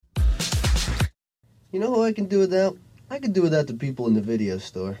You know who I can do without? I can do without the people in the video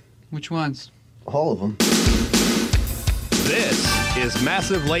store. Which ones? All of them. This is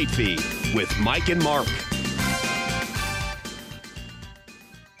Massive Late Fee with Mike and Mark.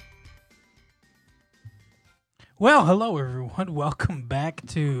 Well, hello everyone. Welcome back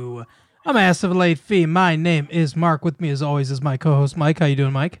to A Massive Late Fee. My name is Mark. With me as always is my co-host Mike. How you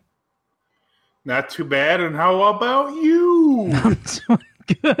doing, Mike? Not too bad. And how about you? I'm doing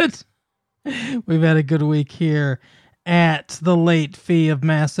good. We've had a good week here at the Late Fee of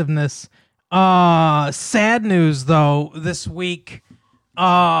Massiveness. Sad news though, this week,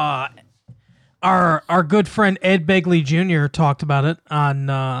 our good friend Ed Begley Jr. talked about it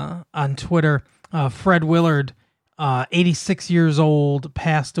on Twitter. Fred Willard, 86 years old,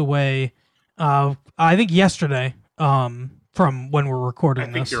 passed away, I think yesterday, from when we're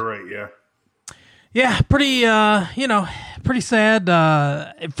recording this. I think you're right, yeah. Yeah, pretty sad.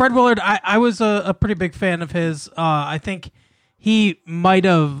 Fred Willard, I was a pretty big fan of his. I think he might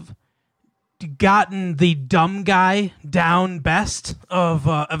have gotten the dumb guy down best of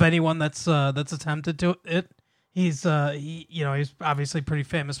anyone that's attempted to it. He's he's obviously pretty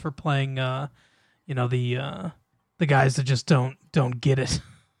famous for playing the guys that just don't get it.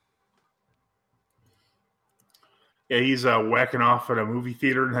 Yeah, he's whacking off at a movie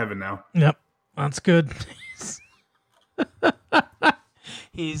theater in heaven now. Yep. That's good.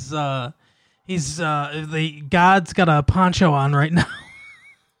 He's the God's got a poncho on right now.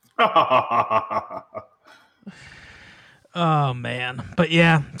 Oh man. But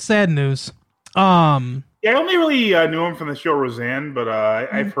yeah, sad news. Yeah, I only really knew him from the show Roseanne, but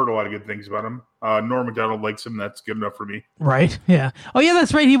I've heard a lot of good things about him. Norm Macdonald likes him. That's good enough for me. Right. Yeah. Oh yeah,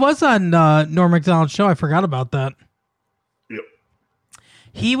 that's right. He was on Norm Macdonald's show. I forgot about that. Yep.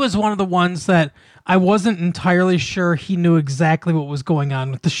 He was one of the ones that I wasn't entirely sure he knew exactly what was going on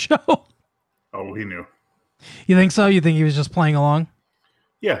with the show. Oh, he knew. You think so? You think he was just playing along?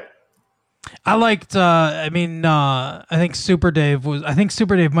 Yeah. I liked, I think Super Dave might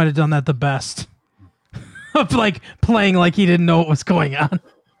have done that the best. Of like playing like he didn't know what was going on.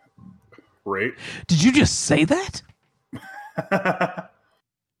 Right. Did you just say that?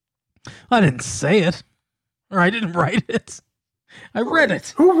 I didn't say it. Or I didn't write it. I read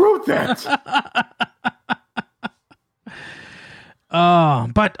it. Who wrote that? I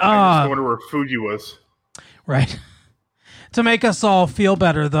just wonder where Fuji was. Right. To make us all feel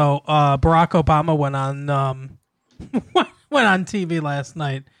better, though, Barack Obama went on TV last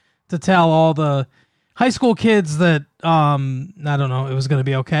night to tell all the high school kids that I don't know, it was going to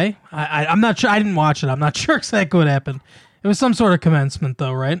be okay. I'm not sure. I didn't watch it. I'm not sure exactly what happened. It was some sort of commencement,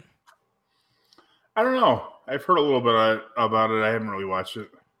 though, right? I don't know. I've heard a little bit about it. I haven't really watched it.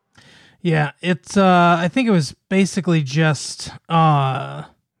 Yeah, it's. I think it was basically just, all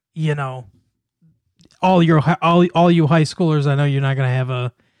you high schoolers. I know you're not going to have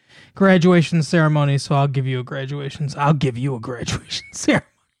a graduation ceremony, so I'll give you a graduation ceremony.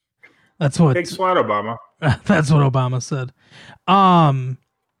 That's what. Thanks a lot, Obama. That's what Obama said. The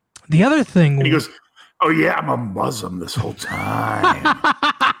other thing, and he goes, "Oh yeah, I'm a Muslim this whole time."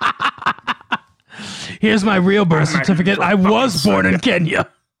 Here's my real birth certificate. I was born in Kenya.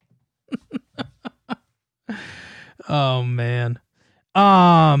 Oh man.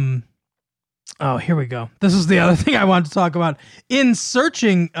 Oh, here we go. This is the other thing I wanted to talk about. In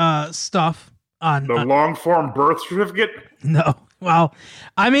searching stuff on the long form birth certificate. No. Well,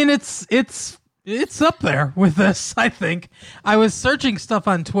 I mean it's up there with this, I think. I was searching stuff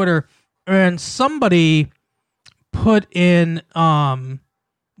on Twitter and somebody put in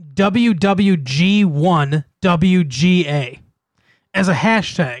WWG1WGA as a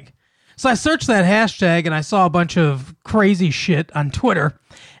hashtag. So I searched that hashtag and I saw a bunch of crazy shit on Twitter.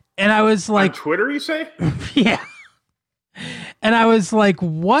 And I was like... On Twitter, you say? Yeah. And I was like,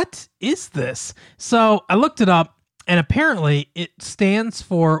 what is this? So I looked it up and apparently it stands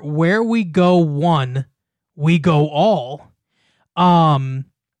for Where We Go One, We Go All.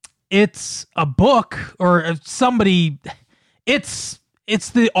 It's a book or somebody...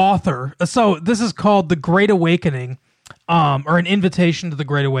 It's the author. So this is called The Great Awakening, or An Invitation to the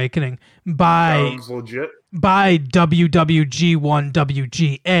Great Awakening by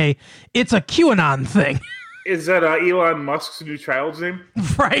WWG1WGA. It's a QAnon thing. Is that Elon Musk's new child's name?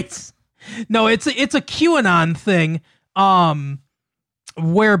 Right. No, it's a QAnon thing.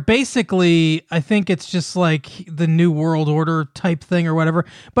 Where basically I think it's just like the New World Order type thing or whatever.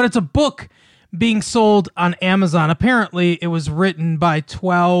 But it's a book being sold on Amazon. Apparently, it was written by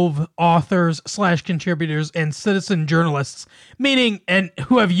 12 authors / contributors and citizen journalists, meaning and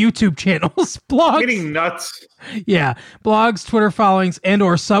who have YouTube channels, blogs, getting nuts. Yeah, blogs, Twitter followings, and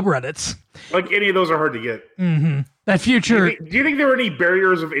or subreddits. Like any of those are hard to get. That future. Do you think there were any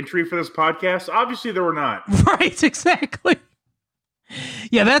barriers of entry for this podcast? Obviously, there were not. Right, exactly.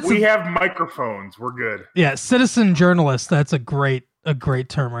 Yeah, we have microphones. We're good. Yeah, citizen journalist. That's a great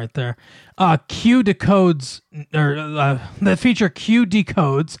term right there. Q decodes, or the feature Q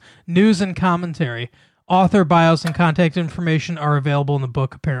decodes news and commentary. Author bios and contact information are available in the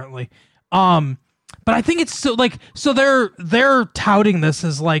book, apparently. But I think it's so they're touting this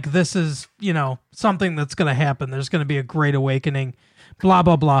as like this is, you know, something that's going to happen. There's going to be a great awakening, blah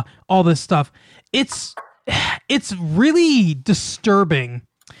blah blah, all this stuff. It's really disturbing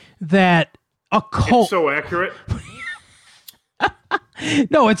that a cult. It's so accurate.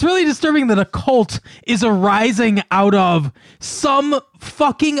 No, it's really disturbing that a cult is arising out of some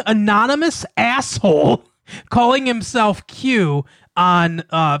fucking anonymous asshole calling himself Q on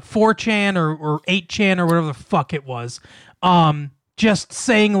 4chan or 8chan or whatever the fuck it was, just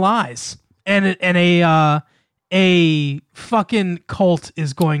saying lies, and a fucking cult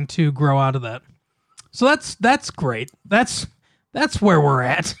is going to grow out of that. So that's great. That's where we're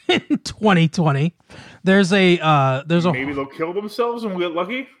at in 2020. There's a maybe they'll kill themselves and we'll get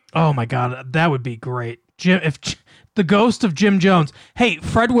lucky. Oh my god, that would be great. If the ghost of Jim Jones. Hey,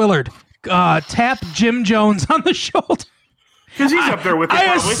 Fred Willard, tap Jim Jones on the shoulder. Because he's up there with you.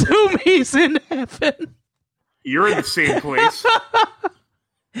 I assume he's in heaven. You're in the same place.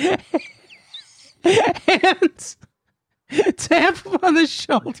 And tap him on the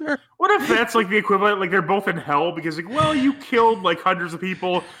shoulder. What if that's like the equivalent? Like they're both in hell because, like, well, you killed like hundreds of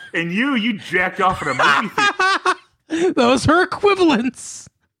people, and you jacked off in a movie theater. Those are equivalents.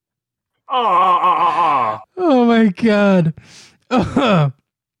 Oh my god.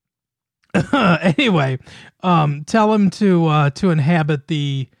 Anyway, tell him to inhabit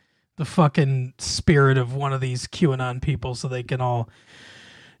the fucking spirit of one of these QAnon people so they can all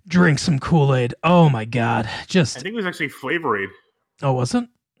drink some Kool-Aid. Oh my god. I think it was actually Flavor Aid. Oh, was it?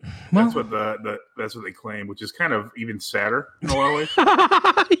 Well, that's what they claim, which is kind of even sadder in a lot of ways.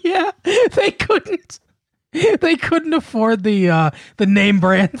 Yeah, they couldn't afford the name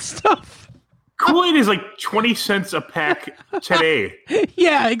brand stuff. Kool-Aid is like 20 cents a pack today.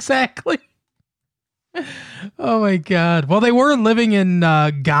 Yeah, exactly. Oh my god. Well, they were living in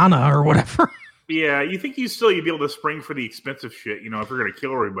Ghana or whatever. Yeah, you think you'd be able to spring for the expensive shit, you know, if you're going to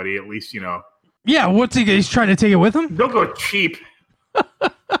kill everybody, at least, you know. Yeah, what's he's trying to take it with him? Don't go cheap.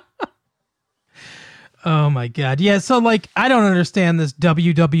 Oh my god. Yeah, so like, I don't understand this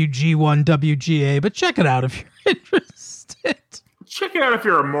WWG1 WGA, but check it out if you're interested. Check it out if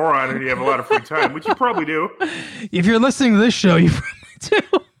you're a moron and you have a lot of free time, which you probably do. If you're listening to this show, you probably do.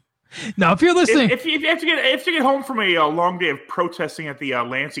 Now, if you're listening... If you have to get home from a long day of protesting at the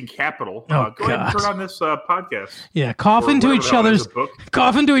Lansing Capitol, go ahead and turn on this podcast. Yeah, cough into each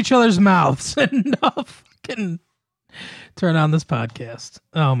other's mouths and fucking turn on this podcast.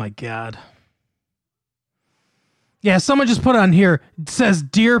 Oh my god. Yeah, someone just put on here, it says,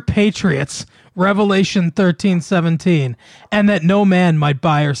 Dear Patriots, Revelation 13:17, and that no man might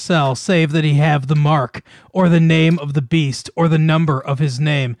buy or sell, save that he have the mark, or the name of the beast, or the number of his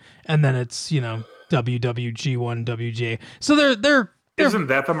name. And then it's, you know, WWG1 WGA. So they're Isn't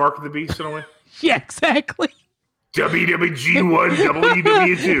that the mark of the beast in a way? Yeah, exactly. WWG1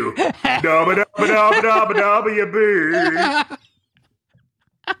 WW2. WWB.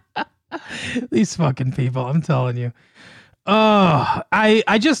 These fucking people, I'm telling you.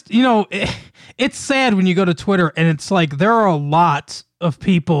 I just, you know, it's sad when you go to Twitter and it's like there are a lot of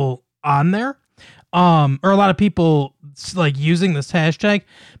people on there, or a lot of people like using this hashtag,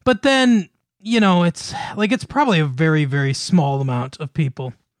 but then, you know, it's probably a very, very small amount of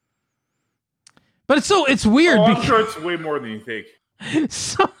people. But it's weird. I'm sure it's way more than you think.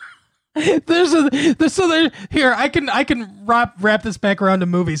 So here I can wrap this back around to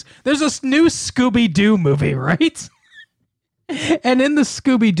movies. There's a new Scooby-Doo movie, right? And in the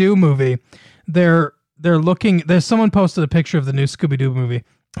Scooby-Doo movie, there's someone posted a picture of the new Scooby-Doo movie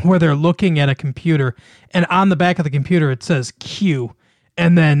where they're looking at a computer, and on the back of the computer it says Q,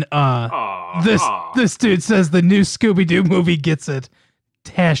 and then this dude says the new Scooby-Doo movie gets it.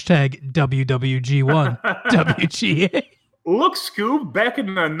 Hashtag WWG1 WGA. Look, Scoob, back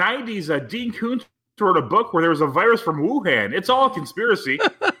in the 90s, Dean Koontz wrote a book where there was a virus from Wuhan. It's all a conspiracy.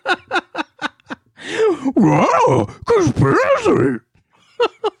 Wow, conspiracy!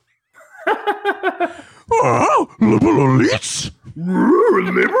 Wow, liberal elites!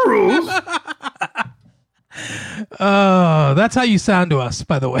 Liberals! That's how you sound to us,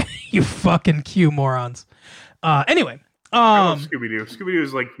 by the way, you fucking Q morons. Anyway. I love Scooby-Doo. Scooby-Doo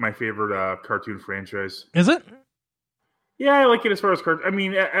is like my favorite cartoon franchise. Is it? Yeah, I like it as far as cartoons. I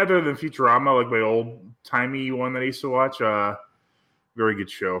mean, other than Futurama, like my old timey one that I used to watch. Very good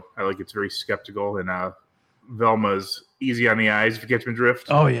show. I like it's very skeptical, and Velma's easy on the eyes if you catch my drift.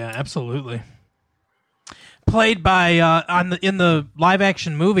 Oh yeah, absolutely. Played by in the live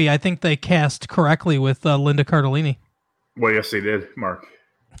action movie, I think they cast correctly with Linda Cardellini. Well, yes, they did, Mark.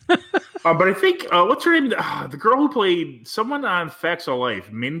 But I think what's her name? The girl who played someone on Facts of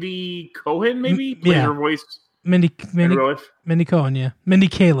Life, Mindy Cohen, maybe played her voice. Mindy real life? Mindy Cohen, yeah. Mindy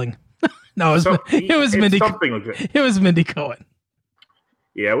Kaling. No, it was Mindy. Something like that. It was Mindy Cohen.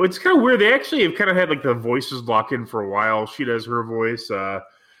 Yeah, well, it's kind of weird. They actually have kind of had like the voices locked in for a while. She does her voice.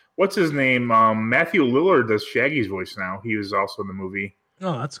 What's his name? Matthew Lillard does Shaggy's voice now. He was also in the movie.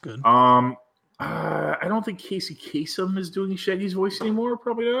 Oh, that's good. I don't think Casey Kasem is doing Shaggy's voice anymore.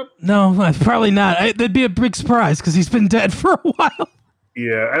 Probably not. No, probably not. That'd be a big surprise because he's been dead for a while.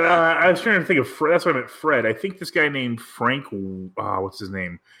 Yeah, I was trying to think of Fred. That's why I meant Fred. I think this guy named Frank. What's his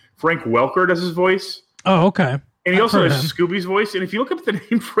name? Frank Welker does his voice. Oh, okay. And he also has Scooby's voice. And if you look up the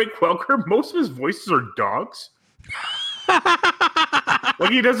name Frank Welker, most of his voices are dogs.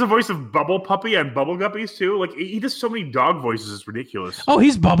 Like he does the voice of Bubble Puppy and Bubble Guppies too. Like he does so many dog voices, it's ridiculous. Oh,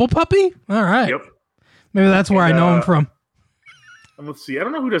 he's Bubble Puppy? All right. Yep. Maybe that's where I know him from. And let's see. I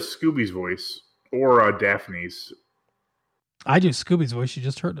don't know who does Scooby's voice or Daphne's. I do Scooby's voice. You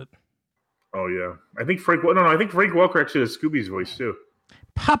just heard it. Oh yeah. I think Frank Welker actually does Scooby's voice too.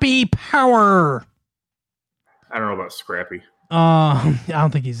 Puppy power. I don't know about Scrappy. I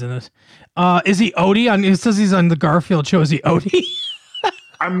don't think he's in it. Is he Odie? It says he's on the Garfield show. Is he Odie?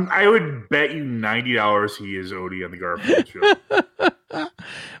 I would bet you $90 he is Odie on the Garfield show.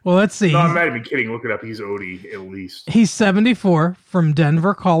 Well, let's see. No, I'm not even kidding. Look it up. He's Odie, at least. He's 74 from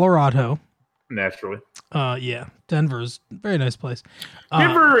Denver, Colorado. Naturally. Yeah. Denver's a very nice place.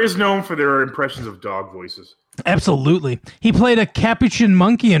 Denver is known for their impressions of dog voices. Absolutely. He played a capuchin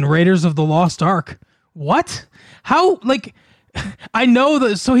monkey in Raiders of the Lost Ark. What? How? Like, I know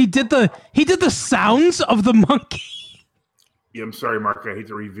that. So he did the sounds of the monkey. Yeah, I'm sorry, Mark. I hate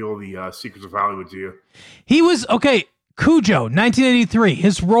to reveal the secrets of Hollywood to you. He was Cujo, 1983.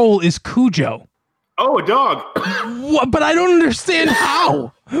 His role is Cujo. Oh, a dog. What? But I don't understand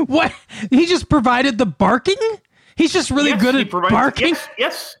how. What? He just provided the barking? He's just really good at barking?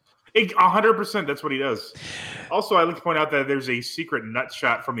 Yes. 100%. That's what he does. Also, I'd like to point out that there's a secret nut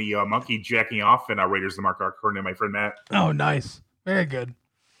shot from the monkey jacking off in Raiders of the Mark Ark, according to my friend Matt. Oh, nice. Very good.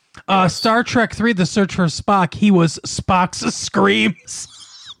 Star Trek 3, The Search for Spock, he was Spock's Screams.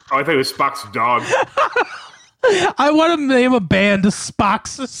 Oh, I thought it was Spock's dog. I want to name a band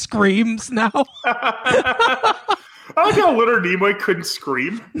Spock's Screams now. I like how Leonard Nimoy couldn't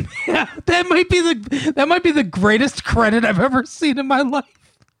scream. Yeah, that might be the greatest credit I've ever seen in my life.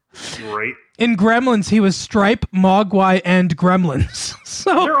 Great. In Gremlins, he was Stripe, Mogwai, and Gremlins.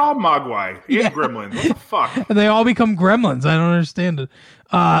 So they're all Mogwai and Gremlins. What the fuck? They all become Gremlins. I don't understand it.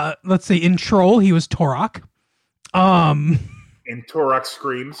 Let's see. In Troll, he was Turok. And Turok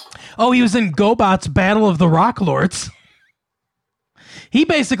screams. Oh, he was in GoBots Battle of the Rock Lords. He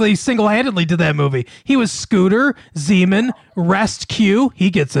basically single-handedly did that movie. He was Scooter, Zeman, Rest Q. He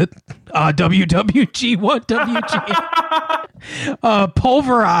gets it. WWG, what WG?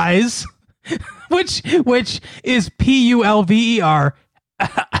 Pulverize, which is PULVER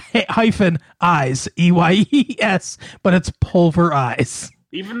hyphen eyes, EYES, but it's Pulverize.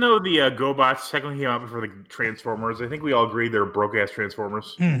 Even though the GoBots technically came out before the Transformers, I think we all agree they're broke-ass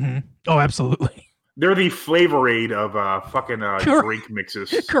Transformers. Mm-hmm. Oh, absolutely. They're the Flavor Aid of fucking drink mixes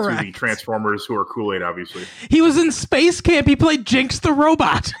Correct. to the Transformers, who are Kool-Aid, obviously. He was in Space Camp. He played Jinx the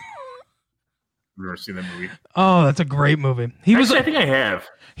Robot. I've never seen that movie. Oh, that's a great movie. I think I have.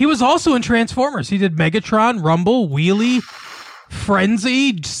 He was also in Transformers. He did Megatron, Rumble, Wheelie,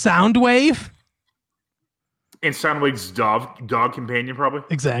 Frenzy, Soundwave. And Soundwave's dog companion, probably.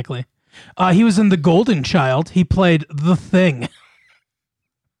 Exactly. He was in The Golden Child. He played The Thing.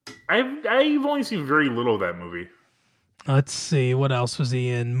 I've only seen very little of that movie. Let's see. What else was he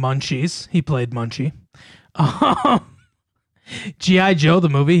in? Munchies. He played Munchie. G.I. Joe, the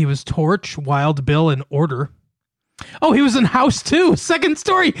movie. He was Torch, Wild Bill, and Order. Oh, he was in House 2. Second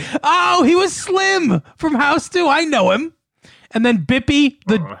Story. Oh, he was Slim from House 2. I know him. And then Bippy,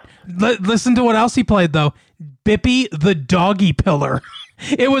 listen to what else he played, though. Bippy the Doggy Pillar.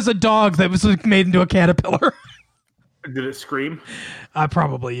 It was a dog that was made into a caterpillar. Did it scream?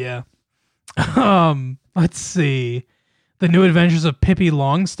 Probably, yeah. Let's see. The New Adventures of Pippi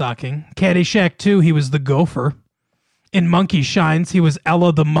Longstocking. Caddyshack 2, he was the gopher. In Monkey Shines, he was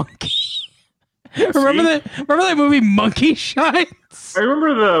Ella the monkey. Remember that movie Monkey Shines? I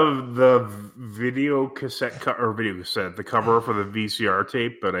remember the video cassette the cover for the VCR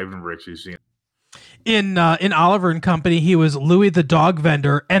tape, but I've never actually seen it. In Oliver and Company, he was Louis the dog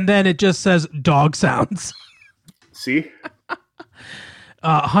vendor, and then it just says dog sounds. See?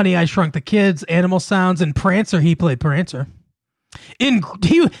 Honey, I Shrunk the Kids, Animal Sounds, and Prancer. He played Prancer. He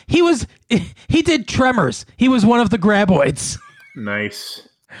did Tremors. He was one of the Graboids. Nice.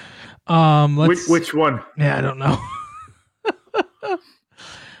 Which one? Yeah, I don't know.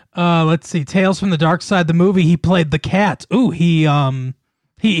 Let's see. Tales from the Dark Side, the movie. He played the cat. Ooh, he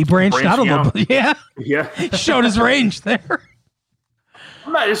branched out a little bit. Yeah. Yeah. Showed his range there.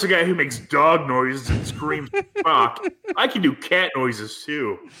 I'm not just a guy who makes dog noises and screams fuck. I can do cat noises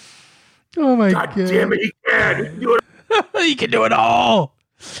too. Oh my God damn it, he can. Do it. He can do it all.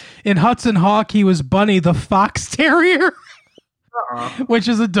 In Hudson Hawk, he was Bunny the Fox Terrier, which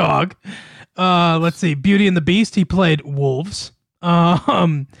is a dog. Let's see. Beauty and the Beast, he played wolves. Bill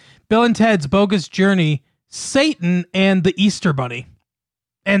and Ted's Bogus Journey, Satan, and the Easter Bunny.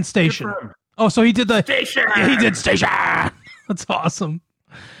 And Station. Oh, so he did the Station. He did Station. That's awesome.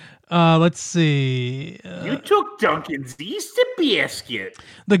 Let's see. You took Duncan's Easter basket.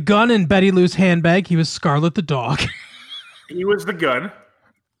 The Gun in Betty Lou's Handbag. He was Scarlet the dog. He was the gun.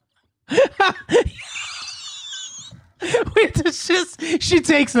 Wait, it's just she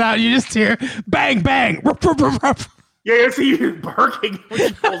takes it out. You just hear bang bang. Yeah, you see you barking when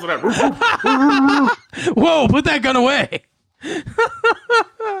she pulls it out. Whoa! Put that gun away.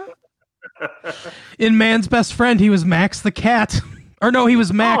 In Man's Best Friend, he was Max the cat. Or no, he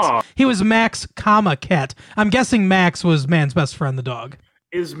was Max. Aw. He was Max, cat. I'm guessing Max was Man's Best Friend, the dog.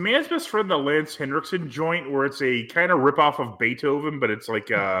 Is Man's Best Friend the Lance Henriksen joint where it's a kind of ripoff of Beethoven, but it's like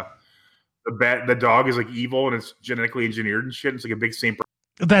the dog is like evil and it's genetically engineered and shit. It's like a big Saint.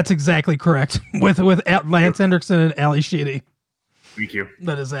 That's exactly correct. With Lance Henriksen and Ali Sheedy. Thank you.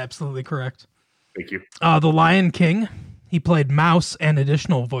 That is absolutely correct. Thank you. The Lion King. He played Mouse and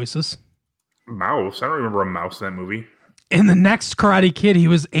additional voices. Mouse? I don't remember a mouse in that movie. In the next Karate Kid, he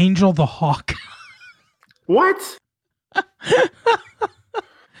was Angel the Hawk. What? I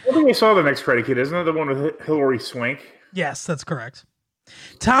think I saw the next Karate Kid. Isn't that the one with Hilary Swank? Yes, that's correct.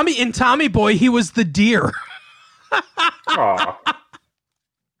 Tommy Boy, he was the deer. Aw.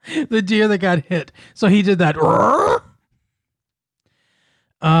 The deer that got hit. So he did that.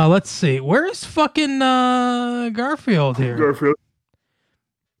 Let's see. Where is fucking Garfield here? Garfield.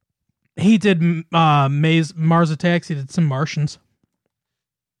 He did Mars Attacks. He did some Martians.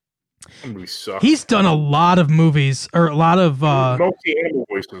 That movie sucks. He's done a lot of movies, or a lot of mostly animal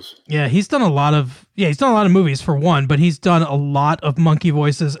voices. Yeah, he's done a lot of movies for one, but he's done a lot of monkey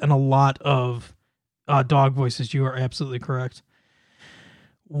voices and a lot of dog voices. You are absolutely correct.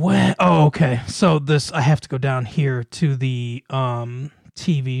 Okay. So this, I have to go down here to the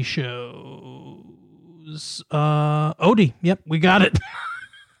TV shows. Odie. Yep, we got it.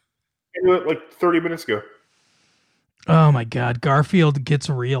 Like 30 minutes ago. Oh my God, Garfield Gets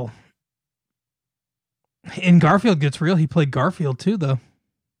Real. In Garfield Gets Real, he played Garfield too, though.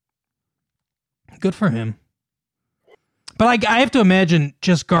 Good for him. But I have to imagine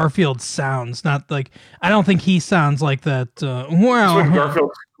just Garfield sounds, not like, I don't think he sounds like that. Well, when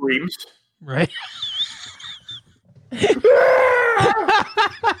Garfield screams. Right.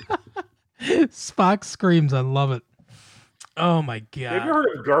 Spock screams. I love it. Oh my God. Have you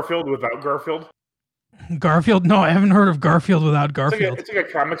heard of Garfield without Garfield? Garfield? No, I haven't heard of Garfield without Garfield. It's like a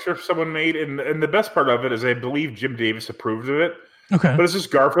comic strip someone made, and the best part of it is I believe Jim Davis approved of it. Okay. But it's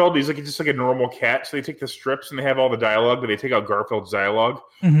just Garfield. He's just like a normal cat. So they take the strips and they have all the dialogue, but they take out Garfield's dialogue.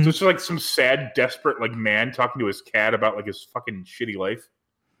 Mm-hmm. So it's just like some sad, desperate like man talking to his cat about like his fucking shitty life.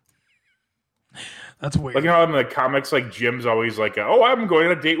 That's weird. Like, you know, in the comics, like Jim's always like, "Oh, I'm going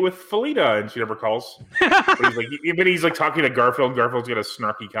on a date with Felita," and she never calls. But he's like talking to Garfield. Garfield's got a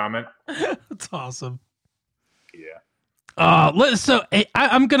snarky comment. That's awesome. Yeah. So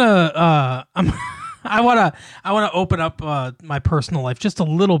I'm gonna I wanna open up my personal life just a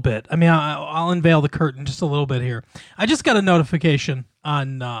little bit. I mean, I'll unveil the curtain just a little bit here. I just got a notification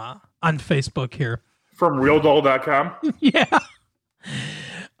on Facebook here From RealDoll.com. Yeah.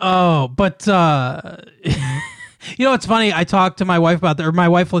 Oh, but you know, it's funny. I talked to my wife about that, or my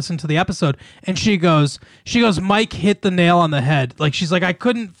wife listened to the episode, and she goes, Mike hit the nail on the head. Like, she's like, I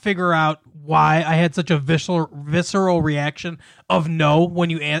couldn't figure out why I had such a visceral reaction of no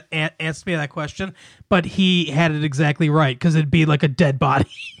when you asked me that question, but he had it exactly right, because it'd be like a dead body.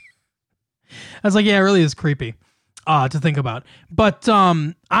 I was like, yeah, it really is creepy. to think about. But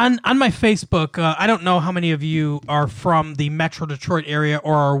on my Facebook, I don't know how many of you are from the Metro Detroit area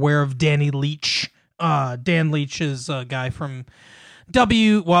or are aware of Danny Leach. Dan Leach is a guy from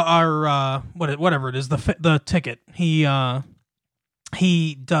whatever it is, the Ticket. He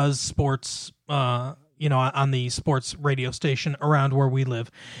does sports, on the sports radio station around where we live,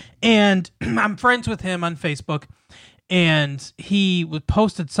 and I'm friends with him on Facebook. And he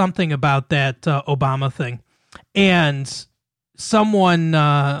posted something about that Obama thing, and someone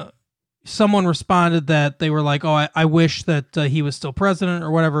responded that they were like, "Oh, I wish that he was still president,"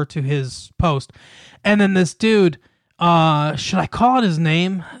 or whatever to his post. And then this dude, should I call it his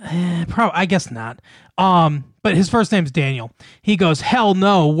name? Probably, I guess not. But his first name's Daniel. He goes, "Hell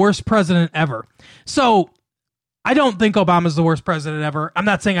no, worst president ever." So I don't think Obama's the worst president ever. I'm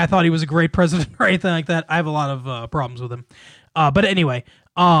not saying I thought he was a great president or anything like that. I have a lot of problems with him. But anyway,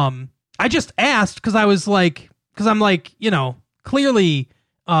 I just asked because I'm like, clearly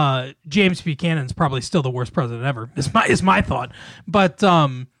James Buchanan's probably still the worst president ever. Is my thought. But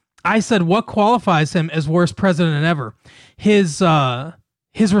I said, what qualifies him as worst president ever? His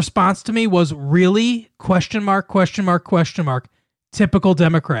response to me was, really? ? Typical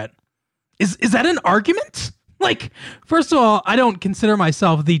Democrat. Is that an argument? Like, first of all, I don't consider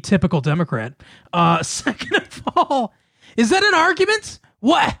myself the typical Democrat. Second of all, is that an argument?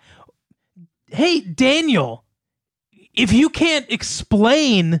 What? Hey, Daniel, if you can't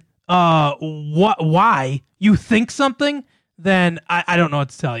explain why you think something, then I don't know what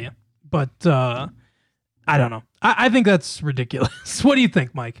to tell you. But I don't know. I think that's ridiculous. What do you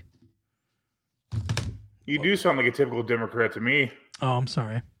think, Mike? You do sound like a typical Democrat to me. Oh, I'm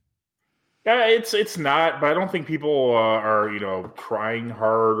sorry. Yeah, it's not, but I don't think people are trying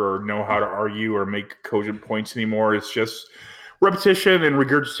hard or know how to argue or make cogent points anymore. It's just repetition and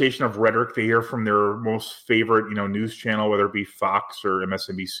regurgitation of rhetoric they hear from their most favorite news channel, whether it be Fox or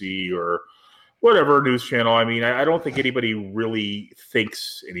MSNBC or whatever news channel. I mean, I don't think anybody really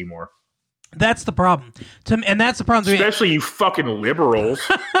thinks anymore. That's the problem, and that's the problem. Especially you fucking liberals.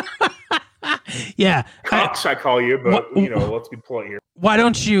 Yeah, Cox, I call you, but let's be polite here. Why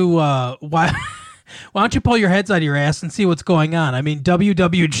don't you why don't you pull your heads out of your ass and see what's going on? I mean,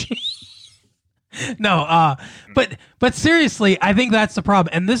 WWG. No, but seriously, I think that's the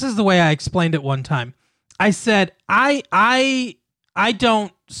problem. And this is the way I explained it one time. I said I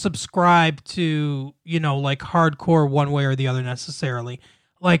don't subscribe to like hardcore one way or the other necessarily.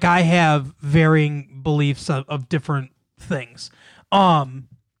 Like, I have varying beliefs of different things.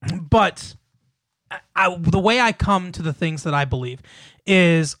 But the way I come to the things that I believe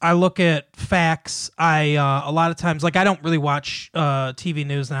is I look at facts. A lot of times, like, I don't really watch TV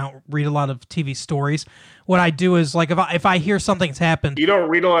news and I don't read a lot of TV stories. What I do is, like, if I hear something's happened. You don't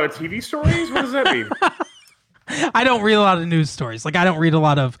read a lot of TV stories? What does that mean? I don't read a lot of news stories. Like, I don't read a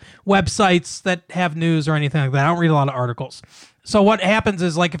lot of websites that have news or anything like that. I don't read a lot of articles. So what happens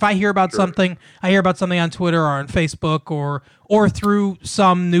is, like, if I hear about something, I hear about something on Twitter or on Facebook or through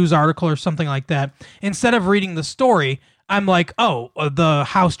some news article or something like that. Instead of reading the story, I'm like, oh, the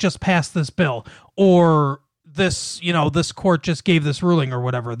House just passed this bill, or this court just gave this ruling or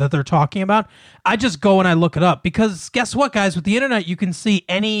whatever that they're talking about. I just go and I look it up, because guess what, guys? With the internet, you can see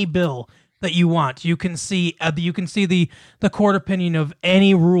any bill that you want. You can see the court opinion of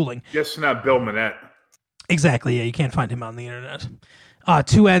any ruling. Just not Bill Manette. Exactly. Yeah, you can't find him on the internet.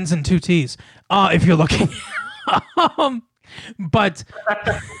 2 N's and 2 T's. If you're looking. But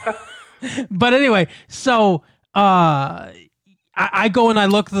anyway, so I go and I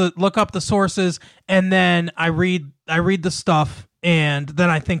look up the sources, and then I read the stuff, and then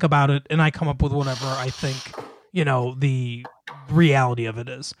I think about it, and I come up with whatever I think the reality of it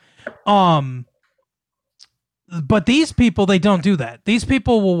is. But these people, they don't do that. These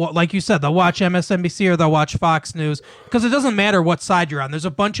people will, like you said, they'll watch MSNBC or they'll watch Fox News, because it doesn't matter what side you're on. There's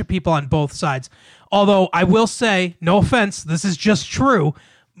a bunch of people on both sides. Although I will say, no offense, this is just true.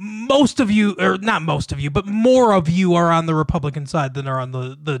 Most of you, or not most of you, but more of you are on the Republican side than are on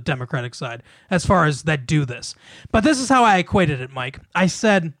the Democratic side, as far as that do this. But this is how I equated it, Mike. I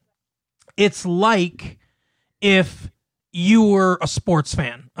said, it's like if you were a sports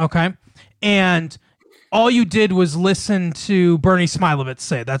fan, okay? And all you did was listen to Bernie Smilovitz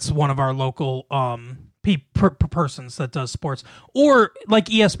say. That's one of our local persons that does sports. Or like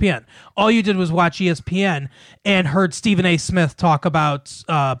ESPN. All you did was watch ESPN and heard Stephen A. Smith talk about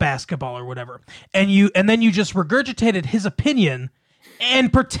basketball or whatever. And then you just regurgitated his opinion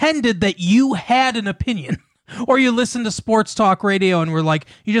and pretended that you had an opinion Or you listen to sports talk radio and we're like,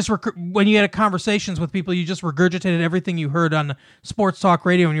 you just when you had conversations with people, you just regurgitated everything you heard on sports talk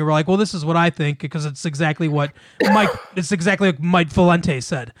radio, and you were like, well, this is what I think because it's exactly what Mike Valente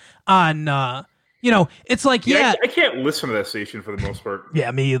said on. It's like, yeah, I can't listen to that station for the most part. Yeah,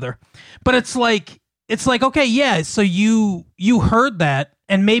 me either. But it's like, okay, yeah. So you heard that,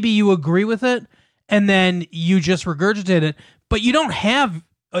 and maybe you agree with it, and then you just regurgitate it, but you don't have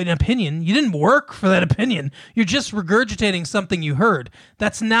an opinion. You didn't work for that opinion. You're just regurgitating something you heard.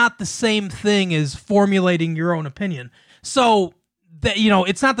 That's not the same thing as formulating your own opinion. So that,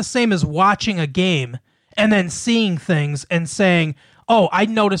 it's not the same as watching a game and then seeing things and saying, oh, I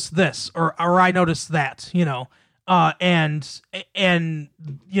noticed this or I noticed that, and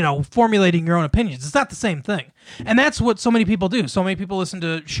formulating your own opinions. It's not the same thing. And that's what so many people do. So many people listen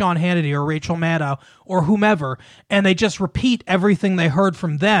to Sean Hannity or Rachel Maddow or whomever, and they just repeat everything they heard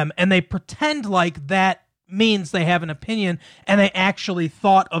from them, and they pretend like that means they have an opinion and they actually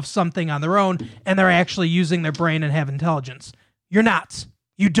thought of something on their own and they're actually using their brain and have intelligence. You're not.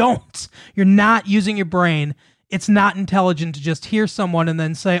 You don't. You're not using your brain. It's not intelligent to just hear someone and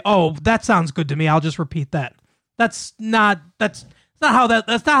then say, "Oh, that sounds good to me. I'll just repeat that." That's not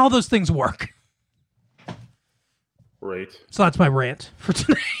how those things work. Right. So that's my rant for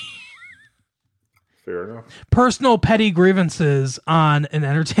today. Fair enough. Personal petty grievances on an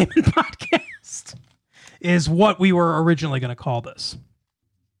entertainment podcast is what we were originally going to call this.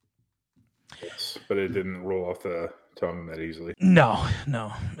 Yes, but it didn't roll off the tongue that easily. No.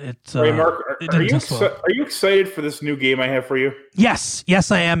 It's Hey, Mark, are you excited for this new game I have for you? Yes,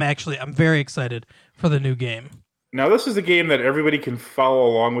 I am actually. I'm very excited for the new game. Now, this is a game that everybody can follow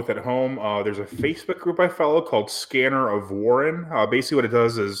along with at home. There's a Facebook group I follow called Scanner of Warren. Basically, what it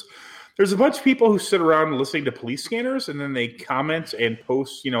does is there's a bunch of people who sit around listening to police scanners, and then they comment and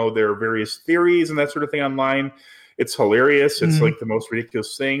post, their various theories and that sort of thing online. It's hilarious. It's like the most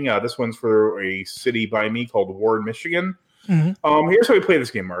ridiculous thing. This one's for a city by me called Warren, Michigan. Mm-hmm. Here's how we play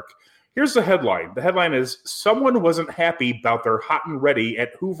this game, Mark. Here's the headline. The headline is, someone wasn't happy about their hot and ready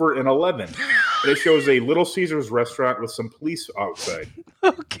at Hoover and 11. And it shows a Little Caesars restaurant with some police outside.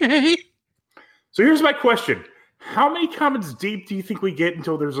 Okay. So here's my question. How many comments deep do you think we get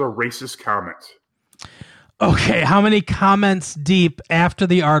until there's a racist comment? Okay, how many comments deep after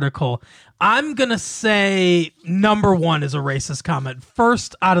the article? I'm going to say number 1 is a racist comment.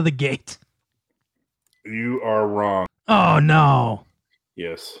 First out of the gate. You are wrong. Oh, no.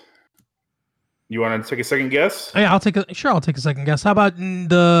 Yes. You want to take a second guess? Yeah, I'll take a second guess. How about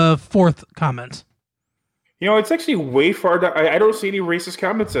the 4th comment? It's actually way far down. I don't see any racist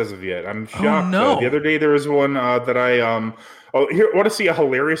comments as of yet. I'm shocked. Oh, no. The other day there was one that I here, want to see a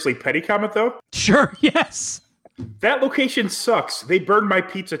hilariously petty comment though? Sure, yes. That location sucks. They burned my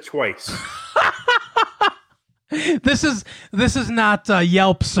pizza twice. This is not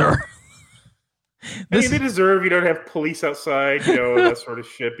Yelp, sir. They deserve. You don't have police outside, that sort of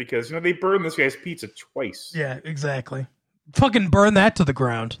shit, because they burned this guy's pizza twice. Yeah, exactly. Fucking burn that to the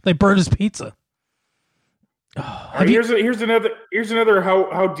ground. They burned his pizza. Here's another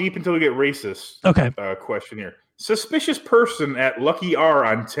how deep until we get racist. Okay. Question here. Suspicious person at Lucky R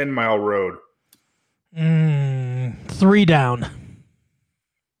on 10 Mile Road. 3 down.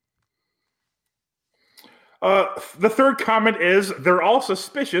 The third comment is, they're all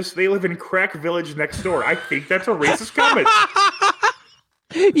suspicious. They live in Crack Village next door. I think that's a racist comment.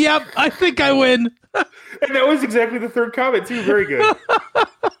 Yep, I think I win. And that was exactly the third comment, too. Very good.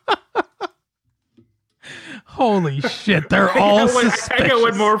 Holy shit, they're all suspicious. I got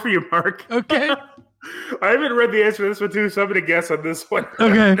one more for you, Mark. Okay. I haven't read the answer to this one, too, so I'm going to guess on this one.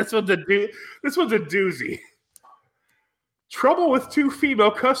 Okay. This one's a doozy. Trouble with 2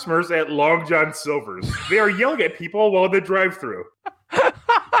 female customers at Long John Silver's. They are yelling at people while in the drive-thru.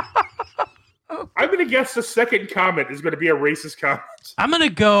 I'm going to guess the second comment is going to be a racist comment. I'm going to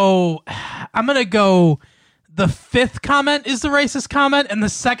go the 5th comment is the racist comment, and the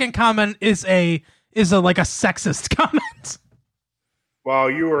second comment is a sexist comment.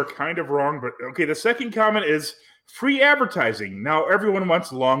 Well, you are kind of wrong, but okay, the second comment is free advertising. Now everyone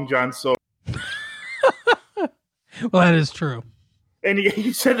wants Long John Silver. Well, that is true. And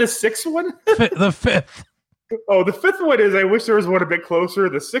you said the 6th one? The 5th. Oh, the 5th one is, I wish there was one a bit closer.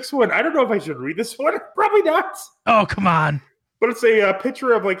 The 6th one, I don't know if I should read this one. Probably not. Oh, come on. But it's a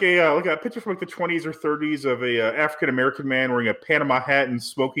picture of like a picture from like the 20s or 30s of a African-American man wearing a Panama hat and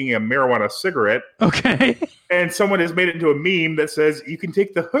smoking a marijuana cigarette. Okay. And someone has made it into a meme that says, you can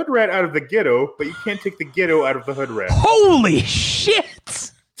take the hood rat out of the ghetto, but you can't take the ghetto out of the hood rat. Holy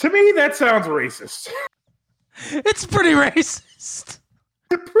shit. To me, that sounds racist. It's pretty racist.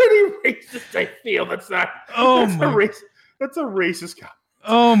 Pretty racist. I feel that's not. Oh that's my. a racist. That's a racist comment.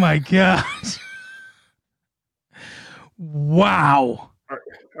 Oh my god. Wow. All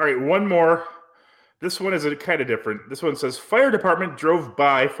right, one more. This one is kind of different. This one says, fire department drove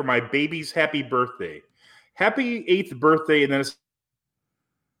by for my baby's happy birthday. Happy 8th birthday, and then it's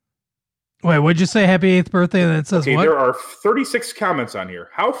Wait, what'd you say? Happy 8th birthday, and then it says okay, what? there are 36 comments on here.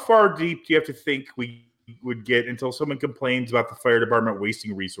 How far deep do you have to think we would get until someone complains about the fire department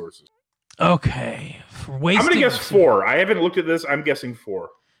wasting resources? Okay. For I'm wasting going to guess 4. I haven't looked at this. I'm guessing 4.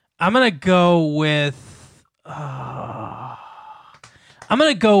 I'm going to go with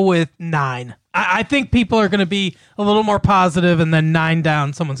 9. I think people are going to be a little more positive, and then 9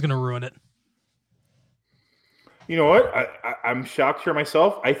 down, someone's going to ruin it. You know what? I'm shocked here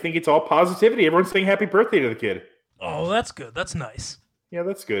myself. I think it's all positivity. Everyone's saying happy birthday to the kid. Oh, that's good. That's nice. Yeah,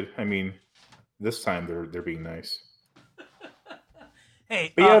 that's good. I mean, this time they're being nice.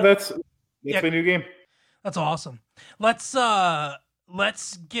 Hey, But yeah, that's the new game. That's awesome. Let's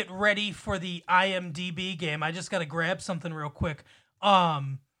get ready for the IMDb game. I just got to grab something real quick.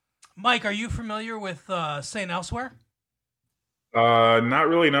 Mike, are you familiar with St. Elsewhere? Not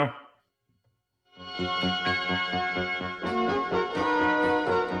really, no.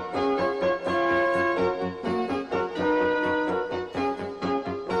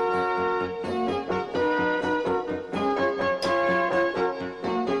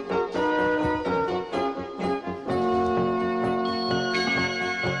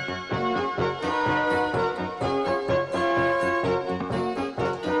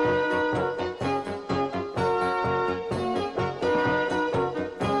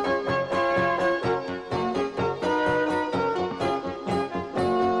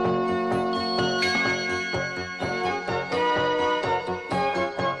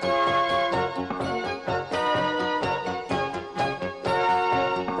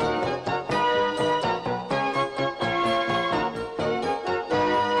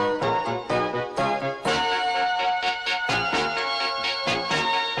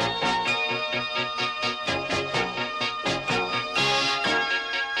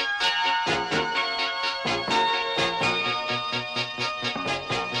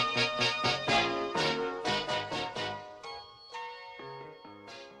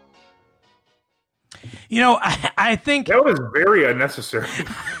 You know, I think That was very unnecessary.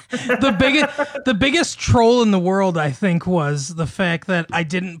 the biggest troll in the world, I think, was the fact that I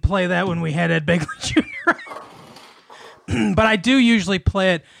didn't play that when we had Ed Begley Jr. But I do usually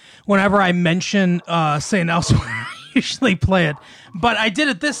play it whenever I mention St. Elsewhere. I usually play it. But I did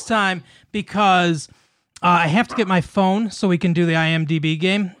it this time because I have to get my phone so we can do the IMDb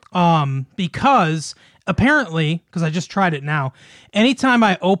game. Because apparently, because I just tried it now, anytime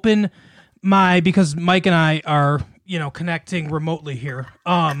I open because Mike and I are, connecting remotely here.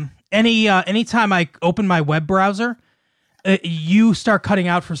 Anytime I open my web browser, you start cutting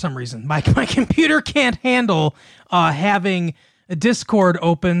out for some reason. My computer can't handle having a Discord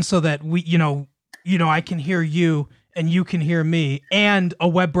open so that I can hear you and you can hear me, and a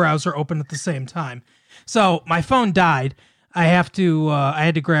web browser open at the same time. So my phone died. I had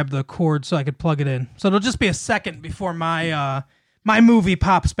to grab the cord so I could plug it in. So it'll just be a second before my movie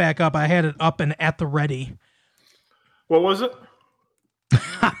pops back up. I had it up and at the ready. What was it?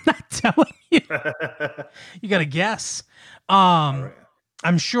 I'm not telling you. You got to guess. Right.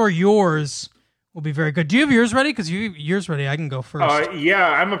 I'm sure yours will be very good. Do you have yours ready? Because yours ready. I can go first. Yeah,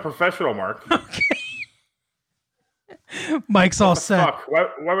 I'm a professional, Mark. Okay. Mike's all set. Fuck. Why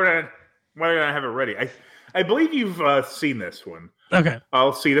would I have it ready? I believe you've seen this one. Okay.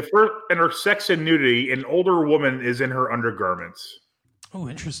 I'll see. The first in her sex and nudity, an older woman is in her undergarments. Oh,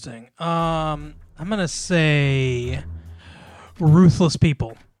 interesting. I'm gonna say Ruthless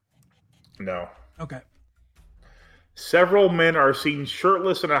People. No. Okay. Several men are seen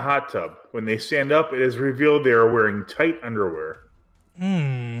shirtless in a hot tub. When they stand up, it is revealed they are wearing tight underwear.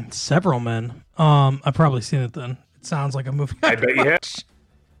 Several men. I've probably seen it then. It sounds like a movie. I bet you have.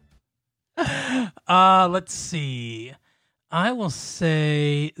 Let's see. I will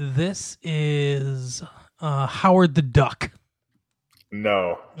say this is Howard the Duck.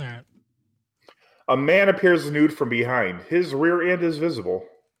 No. All right. A man appears nude from behind. His rear end is visible.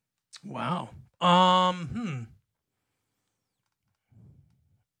 Wow.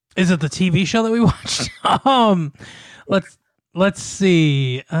 Is it the TV show that we watched? Let's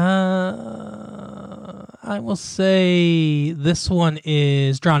see. I will say this one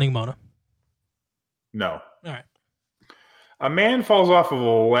is Drowning Mona. No. All right. A man falls off of a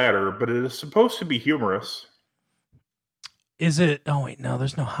ladder, but it is supposed to be humorous. Is it? Oh wait, no.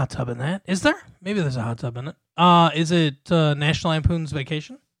 There's no hot tub in that. Is there? Maybe there's a hot tub in it. Is it National Lampoon's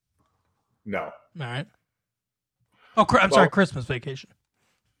Vacation? No. All right. Oh, I'm sorry, Christmas Vacation.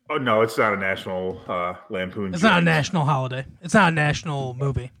 Oh no, it's not a national Lampoon. It's not a national holiday. It's not a national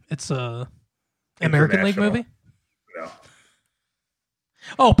movie. It's a American League movie. No.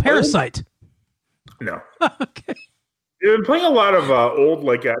 Oh, Parasite. No. Okay. They've been playing a lot of old,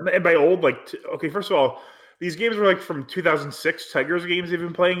 and by old, okay, first of all, these games were from 2006 Tigers games they've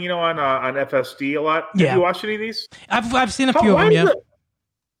been playing, on FSD a lot. Yeah. Have you watched any of these? I've seen a few of them, yeah.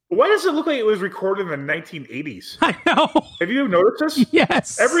 Why does it look like it was recorded in the 1980s? I know. Have you noticed this?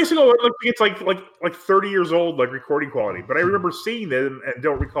 Yes. Every single one looks like it's like 30 years old, recording quality. But I remember seeing them and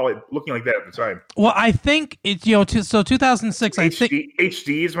don't recall it looking like that at the time. Well, I think it's so 2006. I think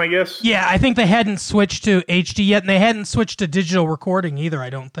HD is my guess. Yeah, I think they hadn't switched to HD yet, and they hadn't switched to digital recording either. I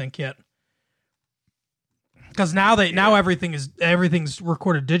don't think yet, because now everything's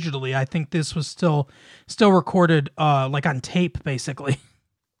recorded digitally. I think this was still recorded on tape, basically.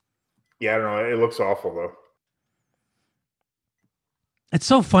 Yeah, I don't know. It looks awful though. It's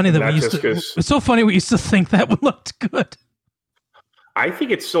so funny that it's so funny we used to think that looked good. I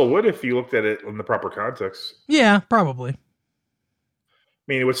think it still would if you looked at it in the proper context. Yeah, probably. I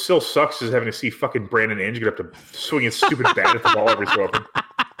mean, what still sucks is having to see fucking Brandon Inge get up to swing his stupid bat at the ball every so often.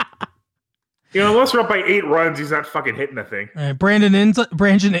 Unless we're up by 8 runs, he's not fucking hitting the thing. All right, Brandon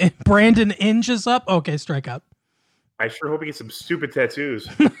Inge is up. Okay, strikeout. I sure hope he gets some stupid tattoos.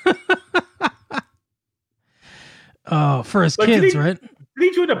 Oh, for his kids, right? Did he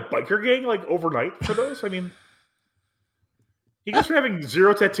join a biker gang overnight for those? I mean, he goes from having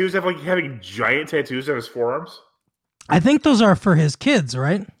 0 tattoos to having giant tattoos on his forearms. I think those are for his kids,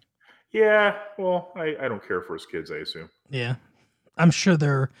 right? Yeah. Well, I don't care for his kids. I assume. Yeah, I'm sure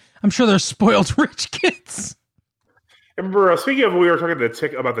they're spoiled rich kids. I remember speaking of, we were talking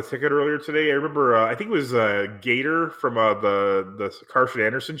about the ticket earlier today. I remember I think it was Gator from the Carson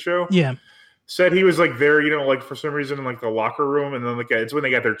Anderson show. Yeah. Said he was there, for some reason in the locker room, and then it's when they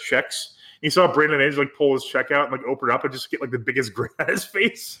got their checks. He saw Brandon Inge pull his check out and open it up and just get the biggest grin on his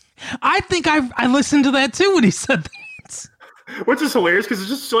face. I think I listened to that too when he said that. Which is hilarious because it's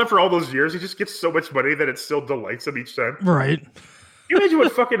just still after all those years, he just gets so much money that it still delights him each time. Right. Can you imagine what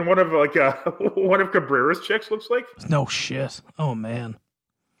fucking one of Cabrera's checks looks like? No shit. Oh man.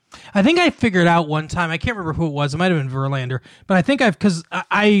 I think I figured out one time. I can't remember who it was. It might have been Verlander, but I think because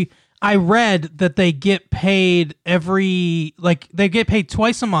I read that they get paid they get paid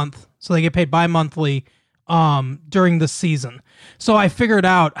twice a month, so they get paid bi-monthly during the season. So I figured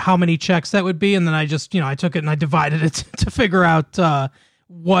out how many checks that would be, and then I just, I took it and I divided it to figure out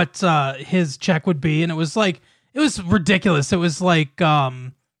what his check would be, and it was ridiculous. It was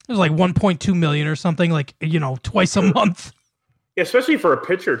 1.2 million or something, twice a month. Yeah, especially for a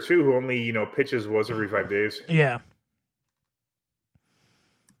pitcher too, who only, pitches once every 5 days. Yeah.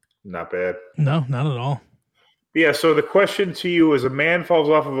 Not bad. No, not at all. Yeah, so the question to you is: a man falls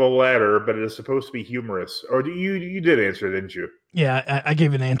off of a ladder, but it is supposed to be humorous. Or you did answer, didn't you? Yeah, I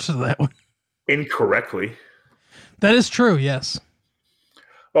gave an answer to that one. Incorrectly. That is true, yes.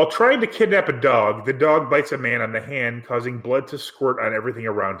 While trying to kidnap a dog, the dog bites a man on the hand, causing blood to squirt on everything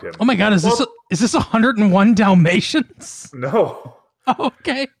around him. Oh my god, is this 101 Dalmatians? No. Oh,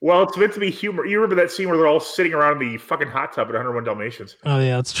 okay. Well, it's meant to be humor. You remember that scene where they're all sitting around the fucking hot tub at 101 Dalmatians? Oh,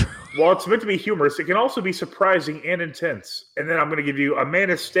 yeah, that's true. While it's meant to be humorous, it can also be surprising and intense. And then I'm going to give you: a man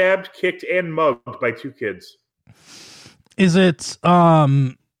is stabbed, kicked, and mugged by 2 kids. Is it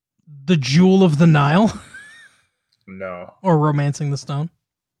The Jewel of the Nile? No. Or Romancing the Stone?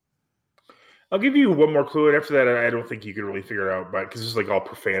 I'll give you one more clue, and after that, I don't think you can really figure it out, but because it's all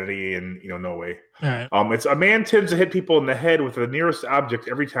profanity and no way. All right. It's: a man tends to hit people in the head with the nearest object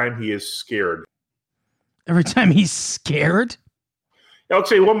every time he is scared. Every time he's scared? I'll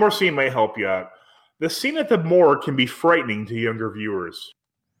say one more scene might help you out. The scene at the morgue can be frightening to younger viewers.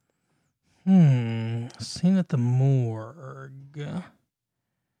 Scene at the morgue.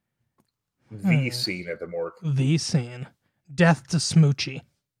 The scene at the morgue. The scene. Death to Smoochie.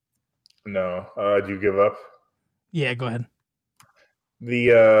 No. Do you give up? Yeah, go ahead.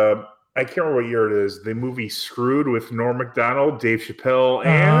 I can't remember what year it is. The movie Screwed with Norm Macdonald, Dave Chappelle,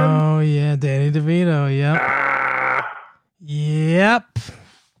 and... Oh, yeah, Danny DeVito, yep. Yep.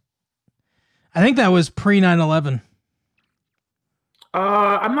 I think that was pre 9/11.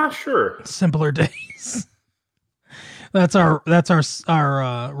 I'm not sure. Simpler days. That's our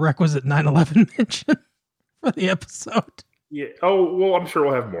requisite 9/11 mention for the episode. Yeah. Oh, well, I'm sure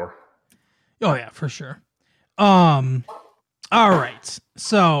we'll have more. Oh yeah, for sure. All right.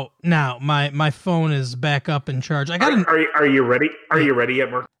 So now my phone is back up in charge. I got. Are you ready? Are you ready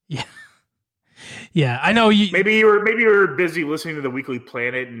yet, Mark? Yeah. Yeah, I know you. Maybe you were busy listening to the Weekly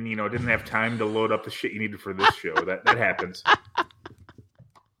Planet and didn't have time to load up the shit you needed for this show. That happens.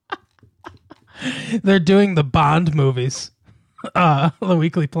 They're doing the Bond movies. The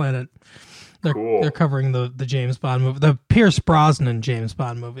Weekly Planet. Cool. They're covering the James Bond movie, the Pierce Brosnan James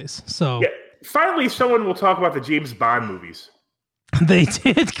Bond movies. So yeah, finally, someone will talk about the James Bond movies. They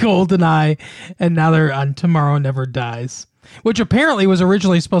did GoldenEye, and now they're on Tomorrow Never Dies, which apparently was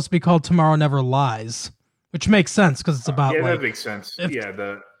originally supposed to be called Tomorrow Never Lies, which makes sense because it's about that makes sense.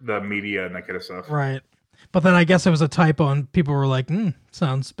 The media and that kind of stuff. Right. But then I guess it was a typo, and people were like,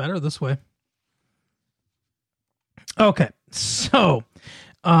 sounds better this way. Okay, so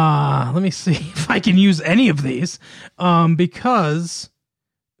let me see if I can use any of these, because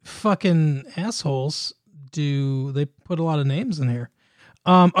fucking assholes they put a lot of names in here.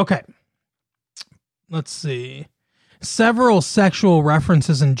 Okay, let's see. Several sexual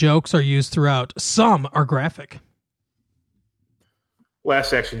references and jokes are used throughout. Some are graphic.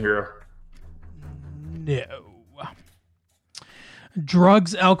 Last Action Hero. No.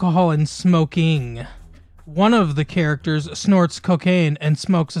 Drugs, alcohol, and smoking. One of the characters snorts cocaine and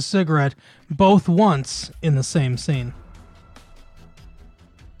smokes a cigarette, both once in the same scene.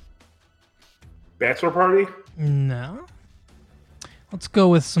 Bachelor Party? No. Let's go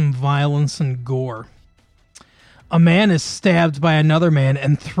with some violence and gore. A man is stabbed by another man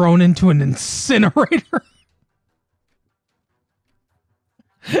and thrown into an incinerator.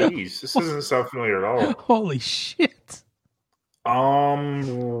 Jeez, this doesn't sound familiar at all. Holy shit.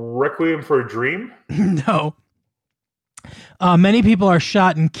 Requiem for a Dream? No. Many people are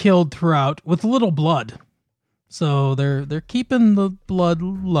shot and killed throughout with little blood. So they're keeping the blood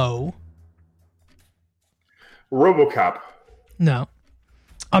low. RoboCop? No.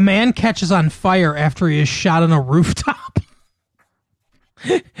 A man catches on fire after he is shot on a rooftop.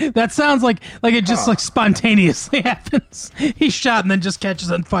 That sounds like it just like spontaneously happens. He's shot and then just catches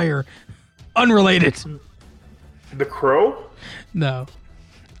on fire. Unrelated. The Crow? No.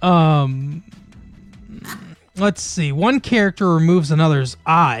 Let's see. One character removes another's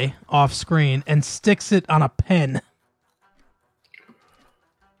eye off screen and sticks it on a pen.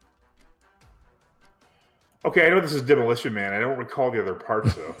 Okay, I know this is Demolition Man. I don't recall the other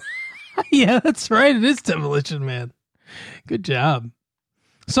parts, though. Yeah, that's right. It is Demolition Man. Good job.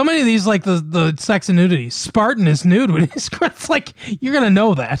 So many of these, like the sex and nudity. Spartan is nude when he's... It's like, you're going to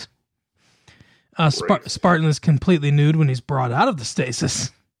know that. Spartan is completely nude when he's brought out of the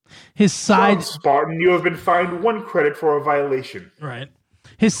stasis. His side... Well, Spartan, you have been fined 1 credit for a violation. Right.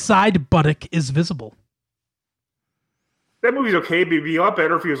 His side buttock is visible. That movie's okay, but it'd be a lot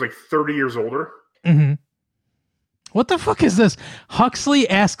better if he was like 30 years older. Mm-hmm. What the fuck is this? Huxley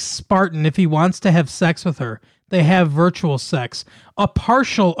asks Spartan if he wants to have sex with her. They have virtual sex. A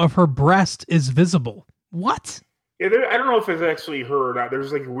partial of her breast is visible. What? Yeah, I don't know if it's actually her or not.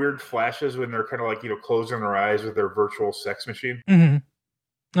 There's like weird flashes when they're kind of like, closing their eyes with their virtual sex machine. Mm-hmm.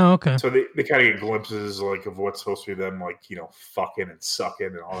 Oh, okay. So they kind of get glimpses like of what's supposed to be them, like, fucking and sucking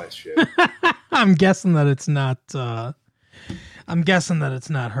and all that shit. I'm guessing that it's not her.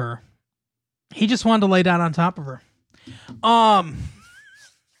 He just wanted to lay down on top of her.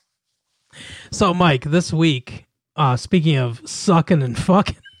 So Mike, this week, speaking of sucking and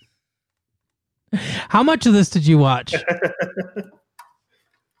fucking, how much of this did you watch?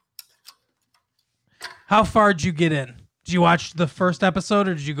 How far did you get in? Did you watch the first episode,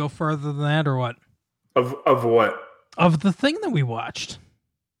 or did you go further than that, or what? Of what? Of the thing that we watched.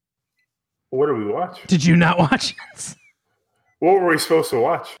 What did we watch? Did you not watch it? What were we supposed to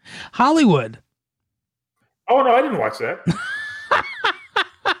watch? Hollywood. Oh, no, I didn't watch that.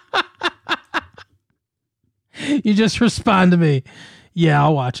 You just respond to me. Yeah,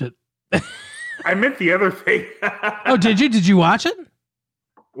 I'll watch it. I meant the other thing. Oh, did you? Did you watch it?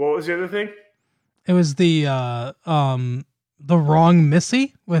 What was the other thing? It was the Wrong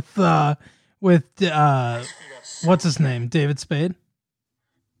Missy with what's his name? David Spade.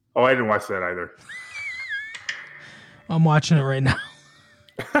 Oh, I didn't watch that either. I'm watching it right now.